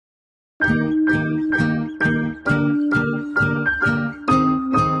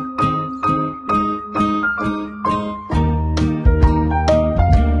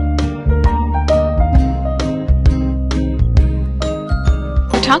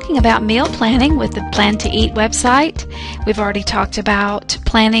talking about meal planning with the Plan to Eat website. We've already talked about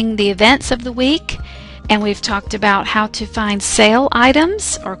planning the events of the week, and we've talked about how to find sale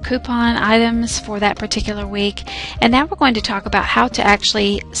items or coupon items for that particular week. And now we're going to talk about how to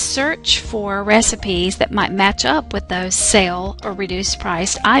actually search for recipes that might match up with those sale or reduced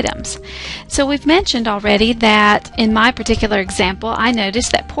priced items. So we've mentioned already that in my particular example, I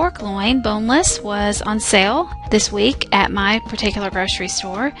noticed that pork loin, boneless, was on sale this week at my particular grocery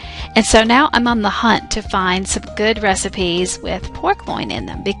store. And so now I'm on the hunt to find some good recipes with pork loin in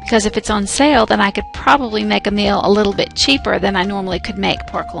them, because if it's on sale, then I could probably make a meal a little bit cheaper than I normally could make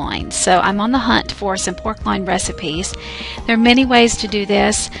pork loin. So I'm on the hunt for some pork loin recipes. There are many ways to do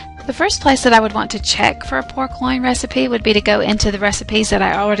this. The first place that I would want to check for a pork loin recipe would be to go into the recipes that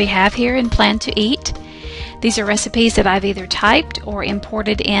I already have here in Plan to Eat. These are recipes that I've either typed or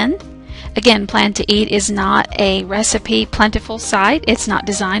imported in. Again, Plan to Eat is not a recipe plentiful site. It's not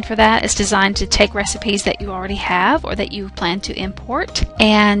designed for that. It's designed to take recipes that you already have or that you plan to import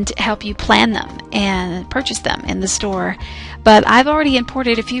and help you plan them and purchase them in the store. But I've already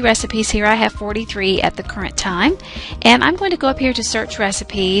imported a few recipes here. I have 43 at the current time. And I'm going to go up here to search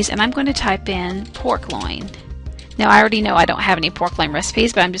recipes, and I'm going to type in pork loin. Now, I already know I don't have any pork loin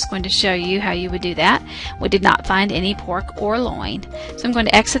recipes, but I'm just going to show you how you would do that. We did not find any pork or loin. So I'm going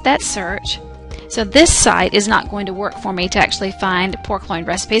to exit that search. So this site is not going to work for me to actually find pork loin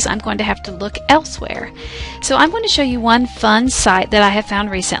recipes. I'm going to have to look elsewhere. So I'm going to show you one fun site that I have found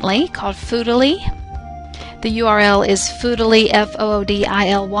recently called Foodily. The URL is foodily,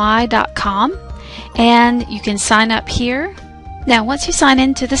 foodily.com, and you can sign up here. Now, once you sign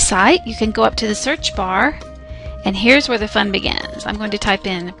into the site, you can go up to the search bar. And here's where the fun begins. I'm going to type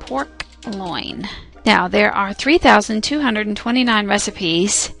in pork loin. Now, there are 3,229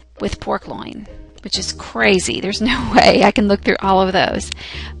 recipes with pork loin, which is crazy. There's no way I can look through all of those.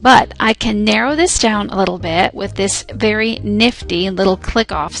 But I can narrow this down a little bit with this very nifty little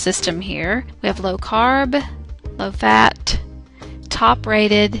click-off system here. We have low carb, low fat, top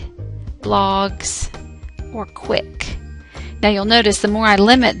rated, blogs, or quick. Now you'll notice the more I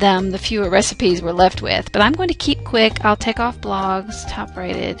limit them, the fewer recipes we're left with. But I'm going to keep quick. I'll take off blogs, top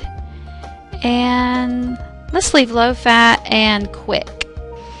rated, and let's leave low fat and quick.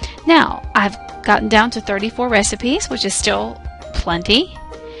 Now I've gotten down to 34 recipes, which is still plenty.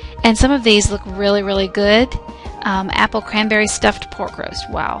 And some of these look really, really good. Apple cranberry stuffed pork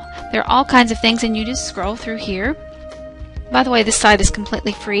roast. Wow. There are all kinds of things, and you just scroll through here. By the way, this site is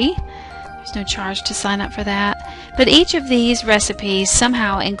completely free. There's no charge to sign up for that. But each of these recipes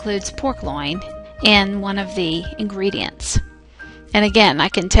somehow includes pork loin in one of the ingredients. And again, I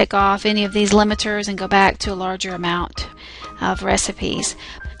can take off any of these limiters and go back to a larger amount of recipes.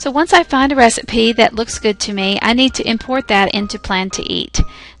 So once I find a recipe that looks good to me, I need to import that into Plan to Eat.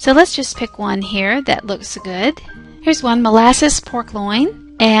 So let's just pick one here that looks good. Here's one, molasses pork loin.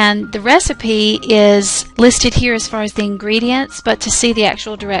 And the recipe is listed here as far as the ingredients, but to see the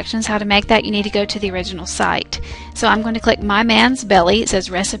actual directions how to make that, you need to go to the original site. So I'm going to click My Man's Belly. It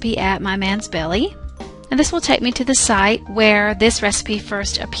says recipe at My Man's Belly. And this will take me to the site where this recipe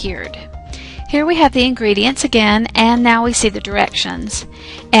first appeared. Here we have the ingredients again, and now we see the directions.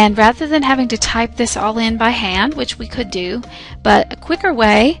 And rather than having to type this all in by hand, which we could do, but a quicker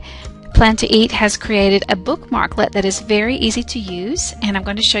way, Plan to Eat has created a bookmarklet that is very easy to use, and I'm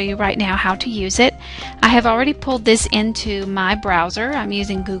going to show you right now how to use it. I have already pulled this into my browser. I'm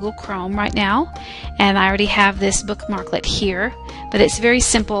using Google Chrome right now, and I already have this bookmarklet here, but it's very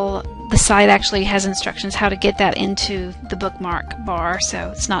simple. The site actually has instructions how to get that into the bookmark bar,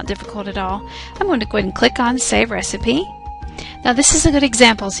 so it's not difficult at all. I'm going to go ahead and click on Save Recipe. Now this is a good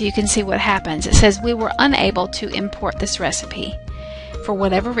example so you can see what happens. It says we were unable to import this recipe. For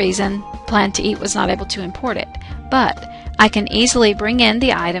whatever reason, Plan to Eat was not able to import it. But I can easily bring in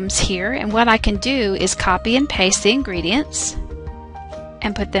the items here, and what I can do is copy and paste the ingredients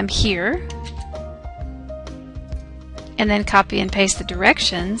and put them here, and then copy and paste the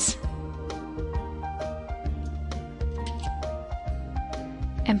directions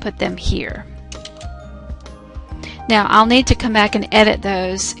and put them here. Now I'll need to come back and edit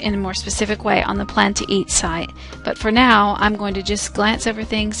those in a more specific way on the Plan to Eat site, but for now I'm going to just glance over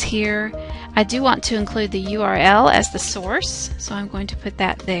things here. I do want to include the URL as the source, so I'm going to put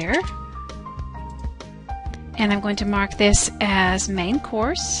that there, and I'm going to mark this as main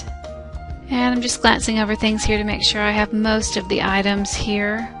course, and I'm just glancing over things here to make sure I have most of the items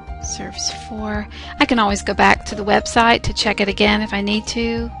here. Serves 4. I can always go back to the website to check it again if I need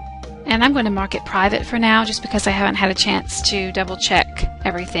to. And I'm going to mark it private for now just because I haven't had a chance to double check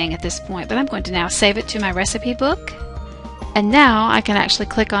everything at this point. But I'm going to now save it to my recipe book. And now I can actually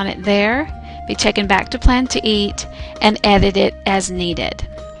click on it there, be taken back to Plan to Eat, and edit it as needed.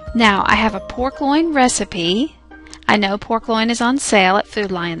 Now I have a pork loin recipe. I know pork loin is on sale at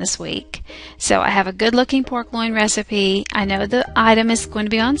Food Lion this week. So I have a good looking pork loin recipe. I know the item is going to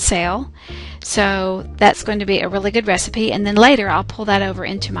be on sale. So that's going to be a really good recipe. And then later I'll pull that over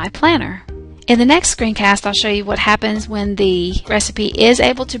into my planner. In the next screencast, I'll show you what happens when the recipe is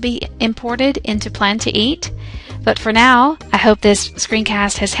able to be imported into Plan to Eat. But for now, I hope this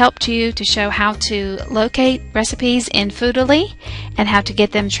screencast has helped you to show how to locate recipes in Foodly and how to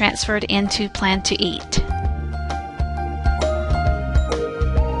get them transferred into Plan to Eat.